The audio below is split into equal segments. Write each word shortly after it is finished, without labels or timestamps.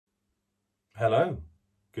Hello,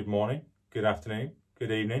 good morning, good afternoon,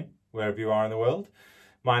 good evening, wherever you are in the world.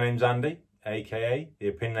 My name's Andy, aka the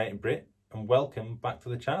Opinionated Brit, and welcome back to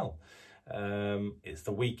the channel. It's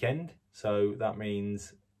the weekend, so that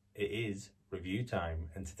means it is review time.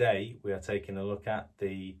 And today we are taking a look at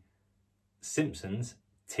the Simpson's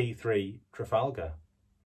T3 Trafalgar.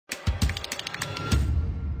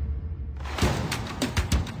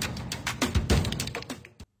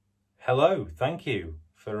 Hello, thank you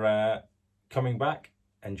for coming back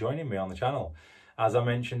and joining me on the channel. As I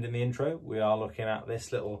mentioned in the intro, we are looking at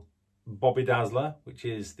this little Bobby Dazzler, which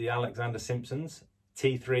is the Alexander Simpson's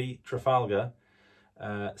T3 Trafalgar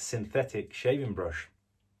synthetic shaving brush.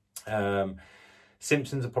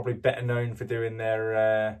 Simpsons are probably better known for doing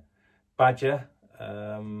their badger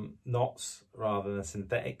knots rather than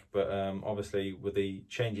synthetic, but obviously with the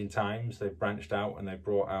changing times, they've branched out and they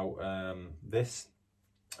brought out this,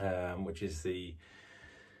 which is the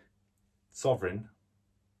Sovereign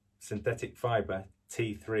synthetic fibre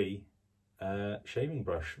T3 shaving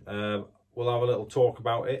brush. We'll have a little talk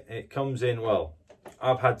about it. It comes in, well,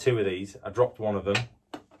 I've had two of these. I dropped one of them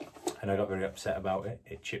and I got very upset about it.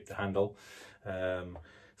 It chipped the handle,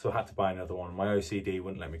 so I had to buy another one. My OCD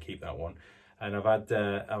wouldn't let me keep that one. And I've had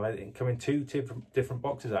it come in two different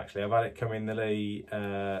boxes actually. I've had it come in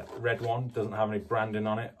the red one, doesn't have any branding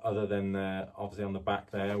on it other than obviously on the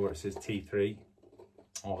back there where it says T3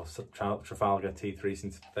 or Trafalgar T3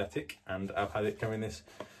 synthetic, and I've had it come in this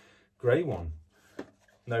grey one.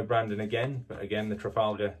 No branding again, but again the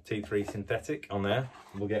Trafalgar T3 synthetic on there.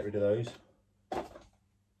 We'll get rid of those.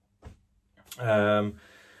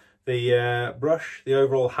 The brush, the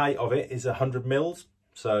overall height of it is 100 mils.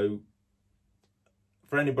 So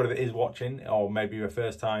for anybody that is watching, or maybe you're a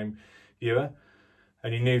first time viewer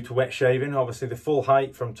and you're new to wet shaving, obviously the full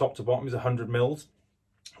height from top to bottom is 100 mils.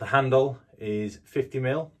 The handle is 50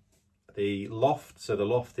 mil. The loft, so the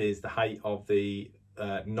loft is the height of the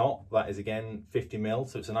knot, that is again 50 mil.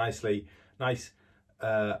 So it's a nice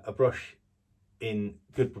a brush in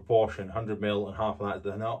good proportion, 100 mil, and half of that is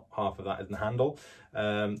the knot, half of that is the handle.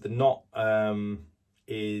 The knot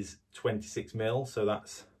is 26 mil, so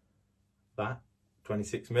that's that,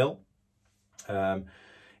 26 mil. It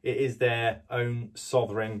is their own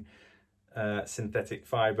Sovereign synthetic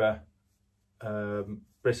fibre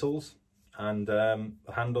bristles, and the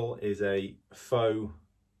handle is a faux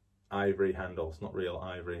ivory handle. It's not real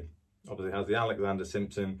ivory. Obviously it has the Alexander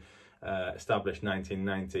Simpson established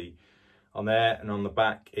 1990 on there, and on the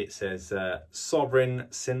back it says Sovereign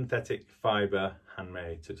synthetic fibre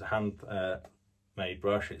handmade. So it's a hand made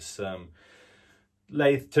brush. It's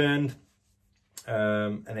lathe turned,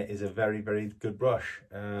 and it is a very good brush.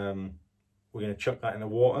 We're going to chuck that in the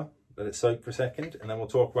water, let it soak for a second, and then we'll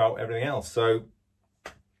talk about everything else. So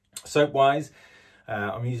soap wise,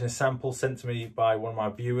 I'm using a sample sent to me by one of my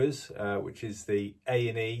viewers, which is the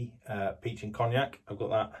A&E Peach and Cognac. I've got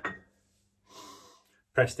that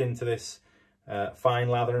pressed into this fine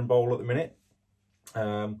lathering bowl at the minute.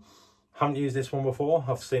 Haven't used this one before.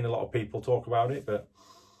 I've seen a lot of people talk about it, but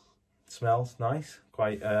it smells nice,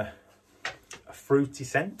 quite a fruity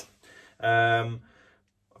scent. I've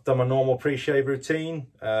done my normal pre-shave routine.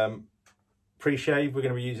 Pre-shave, we're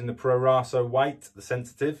going to be using the Proraso white, the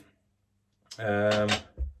sensitive.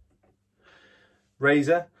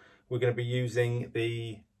 Razor, we're going to be using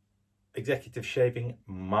the Executive Shaving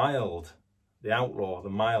Mild, the Outlaw, the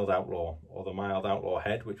Mild Outlaw, or the Mild Outlaw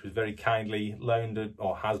head, which was very kindly loaned,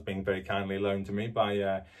 or has been very kindly loaned to me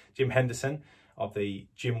by Jim Henderson of the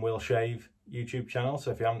Jim Will Shave YouTube channel.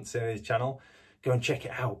 So if you haven't seen his channel, go and check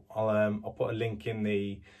it out. I'll put a link in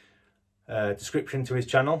the description to his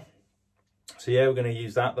channel. So yeah, we're going to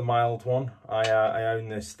use that, the mild one. I own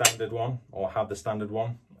the standard one, or have the standard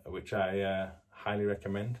one, which I highly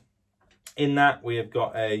recommend. In that we have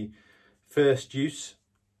got a First Use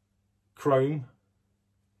Chrome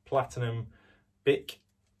Platinum Bic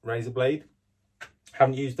razor blade.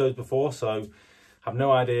 Haven't used those before, so have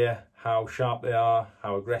no idea how sharp they are,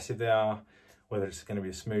 how aggressive they are, whether it's going to be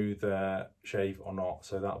a smooth shave or not.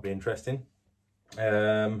 So that'll be interesting.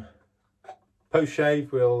 Post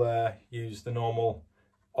shave, we'll use the normal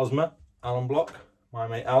Osma alum block, my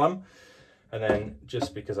mate alum, and then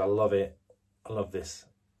just because I love it, I love this.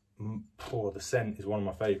 Oh, the scent is one of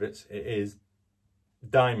my favourites. It is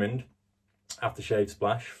Diamond Aftershave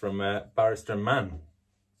Splash from Barrister and Mann,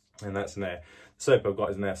 and that's in there. The soap I've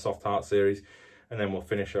got is in their Soft Heart series, and then we'll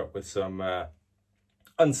finish up with some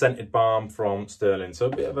unscented balm from Sterling. So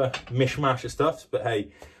a bit of a mishmash of stuff, but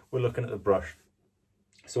hey, we're looking at the brush.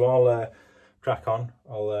 So I'll crack on.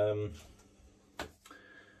 I don't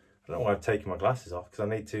know why I've taken my glasses off, because I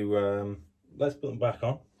need to let's put them back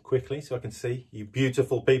on quickly so I can see you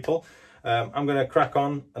beautiful people. I'm going to crack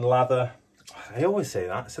on and lather. I always say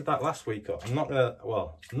that. I said that last week. I'm not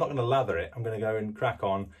going to lather it. I'm going to go and crack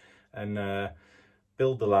on and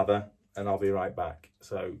build the lather, and I'll be right back.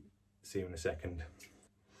 So see you in a second.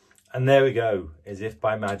 And there we go, as if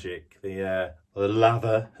by magic, the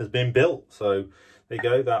lather has been built. So there you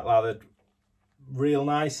go, that lathered real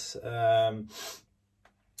nice.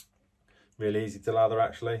 Really easy to lather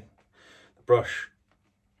actually. The brush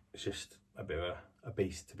is just a bit of a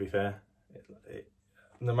beast, to be fair.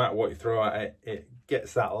 No matter what you throw at it, it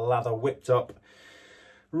gets that lather whipped up,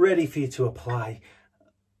 ready for you to apply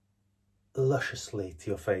lusciously to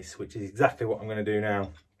your face, which is exactly what I'm going to do now.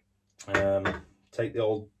 Take the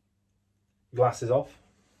old glasses off,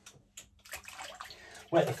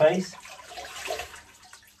 wet the face,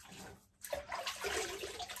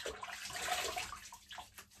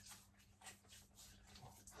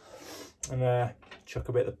 and chuck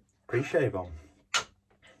a bit of pre-shave on.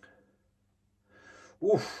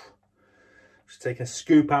 Oof. Just take a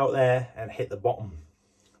scoop out there and hit the bottom.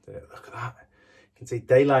 Look at that. You can see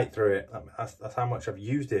daylight through it. That's how much I've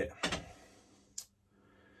used it.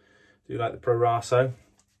 Do like the Proraso.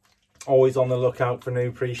 Always on the lookout for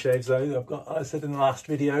new pre-shaves though. I've got, I said in the last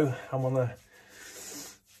video, I'm going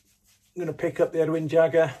to pick up the Edwin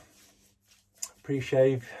Jagger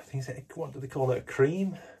pre-shave. I think it's, what do they call it? A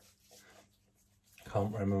cream?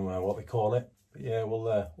 Can't remember what they call it. But yeah,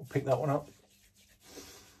 we'll pick that one up.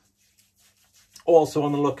 Also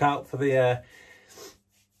on the lookout for the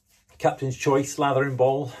Captain's Choice lathering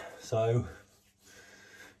ball. So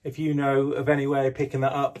if you know of any way of picking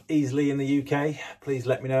that up easily in the UK, please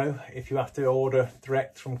let me know. If you have to order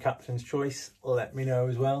direct from Captain's Choice, let me know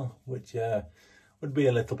as well, which would be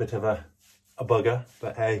a little bit of a bugger,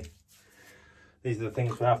 but hey, these are the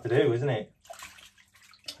things we have to do, isn't it?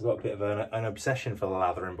 I've got a bit of an obsession for the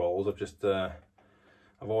lathering balls.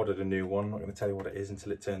 I've ordered a new one. I'm not going to tell you what it is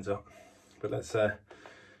until it turns up. But let's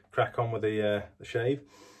crack on with the shave.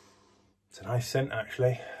 It's a nice scent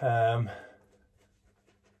actually. As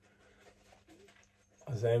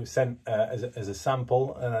I was sent as a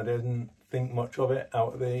sample, and I didn't think much of it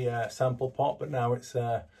out of the sample pot, but now it's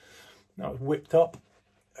whipped up.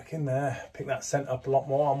 I can pick that scent up a lot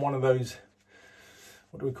more. I'm one of those,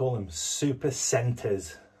 what do we call them, super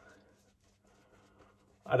scenters.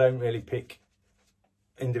 I don't really pick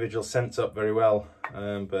individual scents up very well,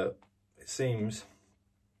 but it seems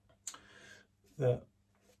that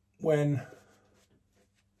when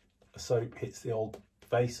a soap hits the old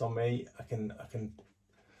face on me, I can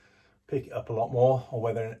pick it up a lot more, or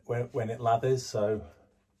when it lathers. So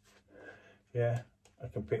yeah, I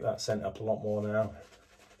can pick that scent up a lot more now,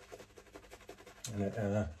 and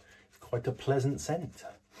it's quite a pleasant scent.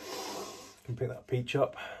 You can pick that peach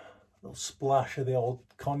up, a little splash of the old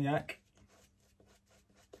cognac.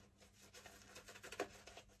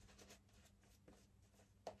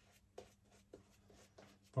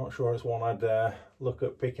 Not sure it's one I'd look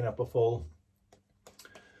at picking up a full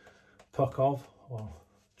puck of or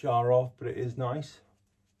jar of, but it is nice.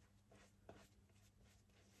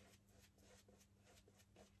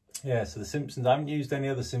 Yeah, so the Simpsons, I haven't used any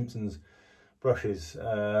other Simpsons brushes,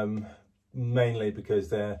 mainly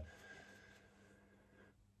because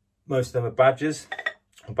most of them are badgers,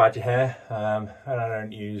 or badger hair, and I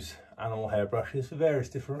don't use animal hair brushes for various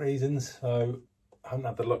different reasons, so I haven't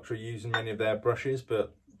had the luxury of using many of their brushes.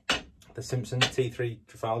 But the Simpson T3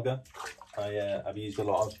 Trafalgar, I've used a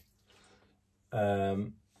lot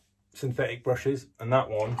of synthetic brushes, and that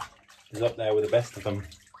one is up there with the best of them.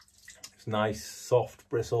 It's nice, soft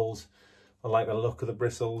bristles. I like the look of the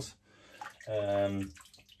bristles. The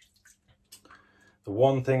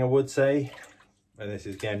one thing I would say, and this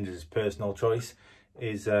is again just personal choice,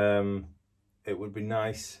 is it would be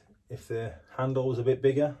nice if the handle was a bit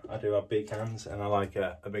bigger. I do have big hands, and I like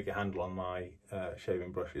a bigger handle on my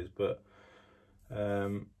shaving brushes, but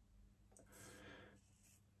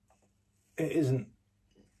it isn't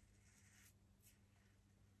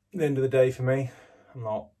the end of the day for me. I'm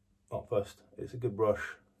not fussed. It's a good brush.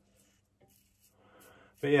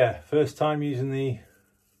 But yeah, first time using the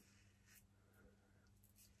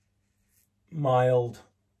mild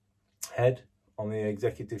head on the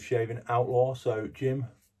Executive Shaving Outlaw. So Jim,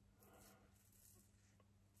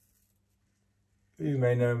 you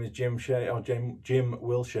may know him as Jim Shave, or Jim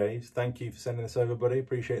Will Shaves. Thank you for sending this over, buddy.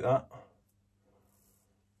 Appreciate that.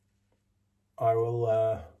 I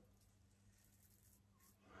will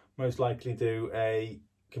most likely do a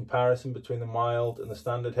comparison between the mild and the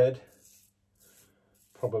standard head,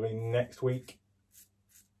 probably next week.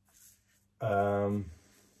 And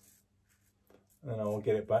I will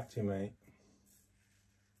get it back to you, mate.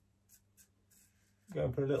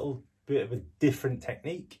 going for a little bit of a different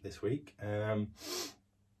technique this week. Just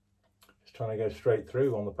trying to go straight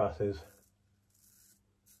through on the passes.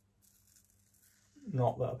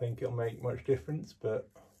 Not that I think it'll make much difference, but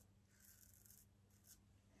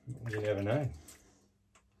you never know.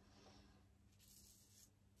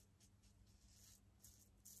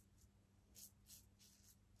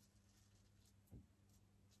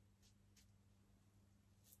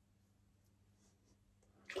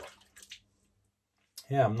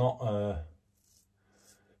 Yeah, I'm not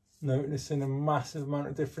noticing a massive amount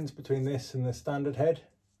of difference between this and the standard head.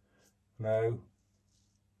 No,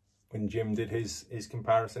 when Jim did his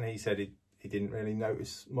comparison, he said he didn't really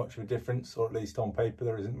notice much of a difference, or at least on paper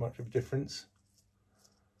there isn't much of a difference.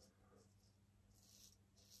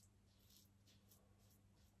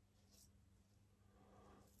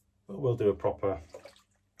 But we'll do a proper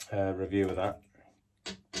review of that.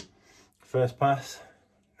 First pass.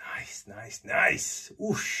 Nice, nice, nice.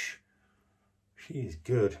 Whoosh. She is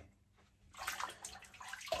good.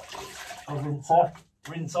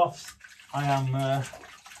 Rinse offs. I am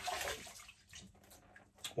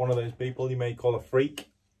one of those people you may call a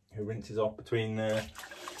freak who rinses off between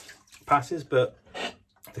passes, but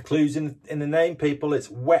the clue's in the name, people.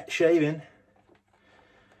 It's wet shaving.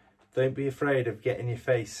 Don't be afraid of getting your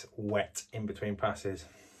face wet in between passes.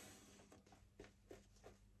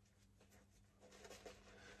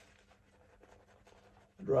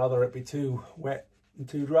 I'd rather it be too wet and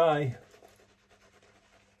too dry.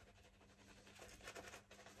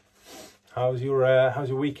 How's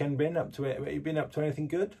your weekend been? Up to it? Have you been up to anything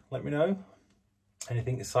good? Let me know.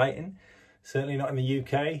 Anything exciting? Certainly not in the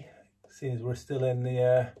UK, seeing as we're still in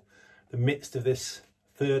the midst of this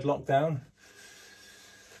third lockdown.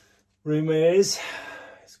 Rumour is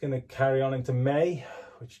it's going to carry on into May,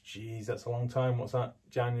 which, geez, that's a long time. What's that?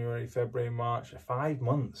 January, February, March, 5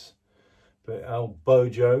 months. But old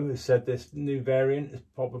Bojo has said this new variant is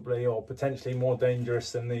probably or potentially more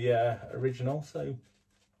dangerous than the original. So,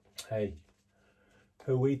 hey,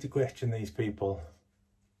 who are we to question these people?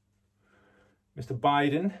 Mr.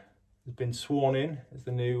 Biden has been sworn in as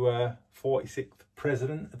the new 46th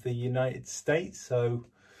president of the United States. So,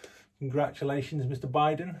 congratulations, Mr.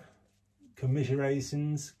 Biden.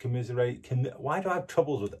 Commiserations, why do I have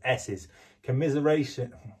troubles with S's?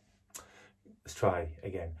 Commiseration. Let's try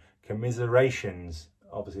again. Commiserations,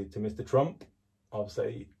 obviously, to Mr. Trump.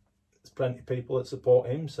 Obviously, there's plenty of people that support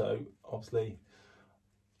him, so obviously,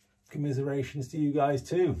 commiserations to you guys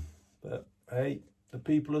too. But hey, the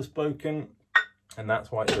people have spoken, and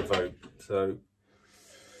that's why it's a vote. So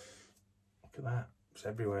look at that, it's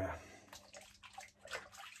everywhere.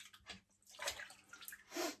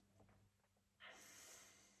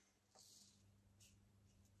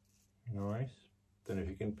 Nice. Don't know if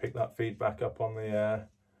you can pick that feedback up on the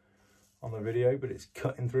video, but it's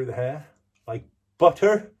cutting through the hair like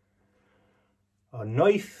butter. A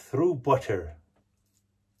knife through butter.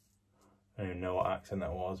 I don't even know what accent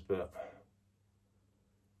that was, but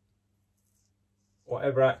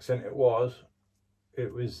whatever accent it was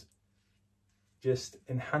just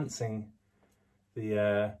enhancing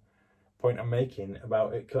the point I'm making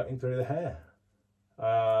about it cutting through the hair.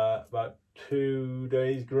 About 2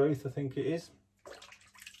 days growth, I think it is.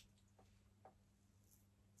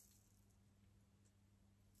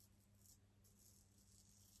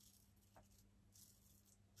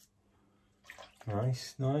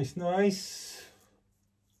 Nice, nice, nice.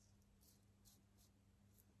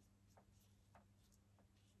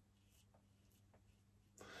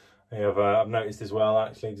 I've noticed as well,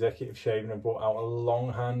 actually, Executive Shaving have brought out a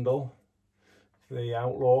long handle for the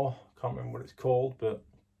Outlaw. Can't remember what it's called, but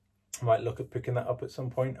I might look at picking that up at some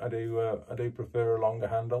point. I do prefer a longer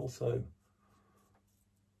handle, so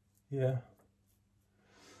yeah.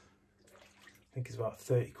 I think it's about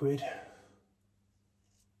 30 quid.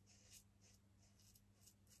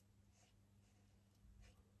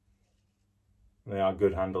 They are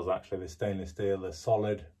good handles, actually. They're stainless steel, they're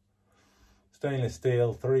solid. Stainless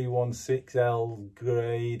steel, 316L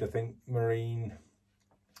grade, I think, marine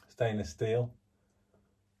stainless steel.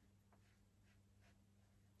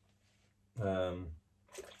 So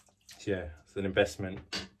yeah, it's an investment.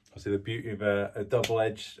 Obviously, the beauty of a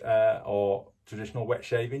double-edged or traditional wet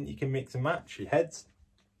shaving, you can mix and match your heads,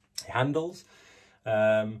 your handles.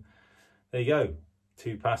 There you go,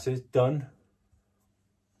 2 passes done.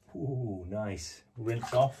 Ooh, nice.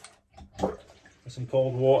 Rinse off with some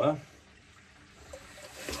cold water,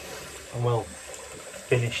 and we'll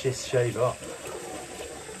finish this shave up.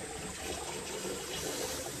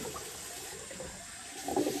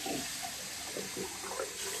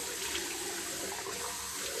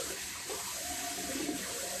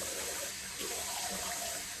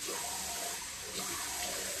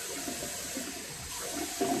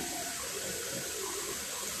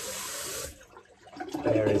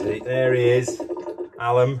 right, there he is,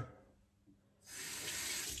 Alum.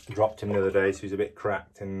 Dropped him the other day, so he's a bit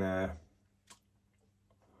cracked and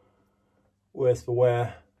worse for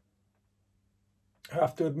wear. I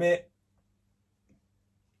have to admit,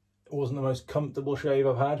 it wasn't the most comfortable shave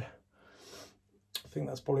I've had. I think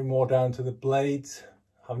that's probably more down to the blades.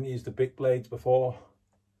 I haven't used the big blades before.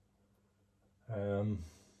 But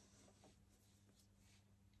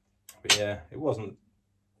yeah, it wasn't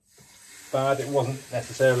bad. It wasn't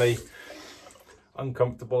necessarily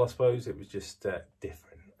uncomfortable, I suppose. It was just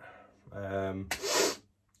different.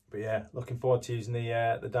 But yeah, looking forward to using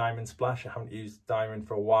the Diamond Splash. I haven't used Diamond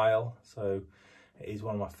for a while, so it is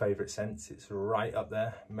one of my favourite scents. It's right up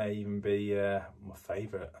there. May even be my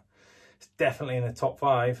favourite. It's definitely in the top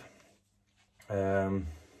 5. But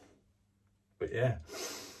yeah,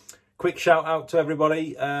 quick shout out to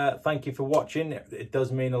everybody. Thank you for watching. It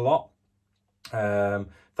does mean a lot.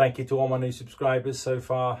 Thank you to all my new subscribers so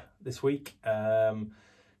far this week.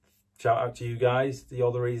 Shout out to you guys.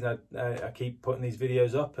 You're the reason I keep putting these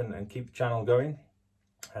videos up and keep the channel going.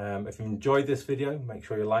 If you enjoyed this video, make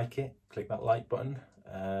sure you like it. Click that like button.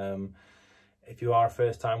 If you are a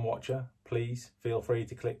first time watcher, please feel free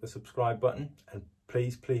to click the subscribe button. And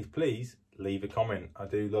please, please, please leave a comment. I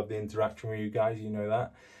do love the interaction with you guys. You know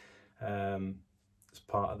that. It's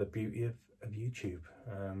part of the beauty of YouTube,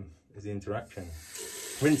 is the interaction.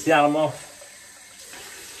 Rinse the alum off.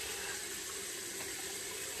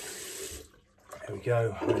 There we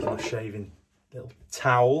go. There's my shaving little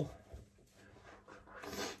towel.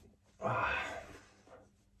 I'll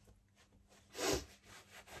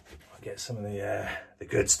get some of the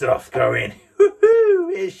good stuff going.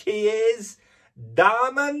 Woohoo! Here she is,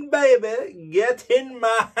 Diamond Baby. Get in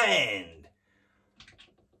my hand.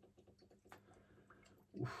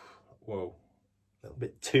 Whoa, a little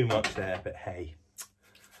bit too much there, but hey.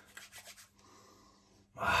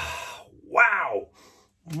 Wow.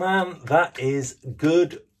 Man, that is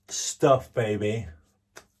good stuff, baby.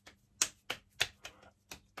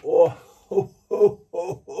 Oh, oh, oh,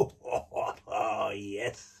 oh, oh, oh, oh,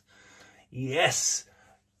 yes. Yes,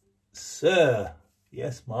 sir.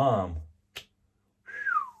 Yes, mom.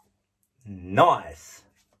 Nice.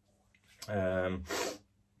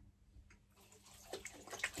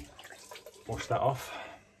 Wash that off.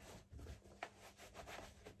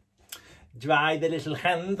 Dry the little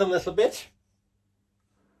hand a little bit.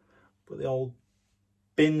 Put the old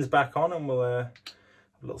bins back on and we'll have a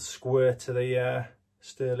little squirt to the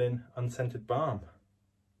Sterling unscented balm.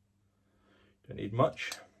 Don't need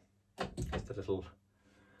much, just a little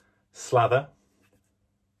slather.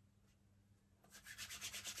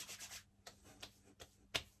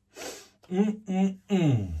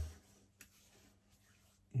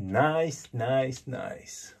 Nice, nice,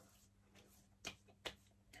 nice.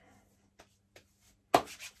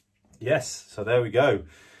 Yes, so there we go.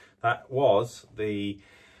 That was the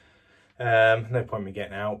no point me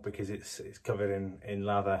getting out because it's covered in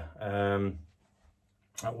lather.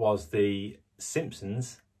 That was the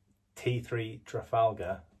Simpson's T3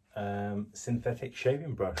 Trafalgar synthetic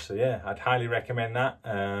shaving brush. So yeah, I'd highly recommend that.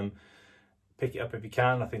 Pick it up if you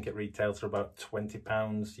can. I think it retails for about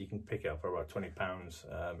 £20. You can pick it up for about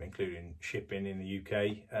 £20, including shipping in the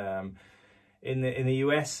UK. In the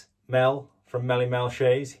US, Mel from Melly Mel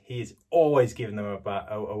Shaves, he's always giving them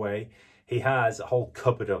away. He has a whole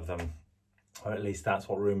cupboard of them, or at least that's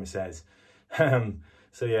what rumour says.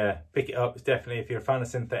 So yeah, pick it up. It's definitely, if you're a fan of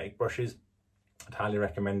synthetic brushes, I'd highly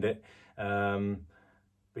recommend it.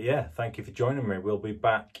 But yeah, thank you for joining me. We'll be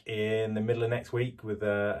back in the middle of next week with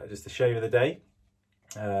just a shave of the day.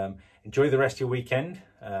 Enjoy the rest of your weekend.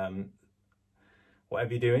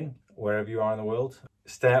 Whatever you're doing, wherever you are in the world,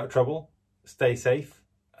 stay out of trouble, stay safe,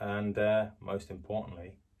 and most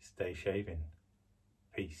importantly, stay shaving.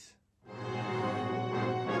 Peace.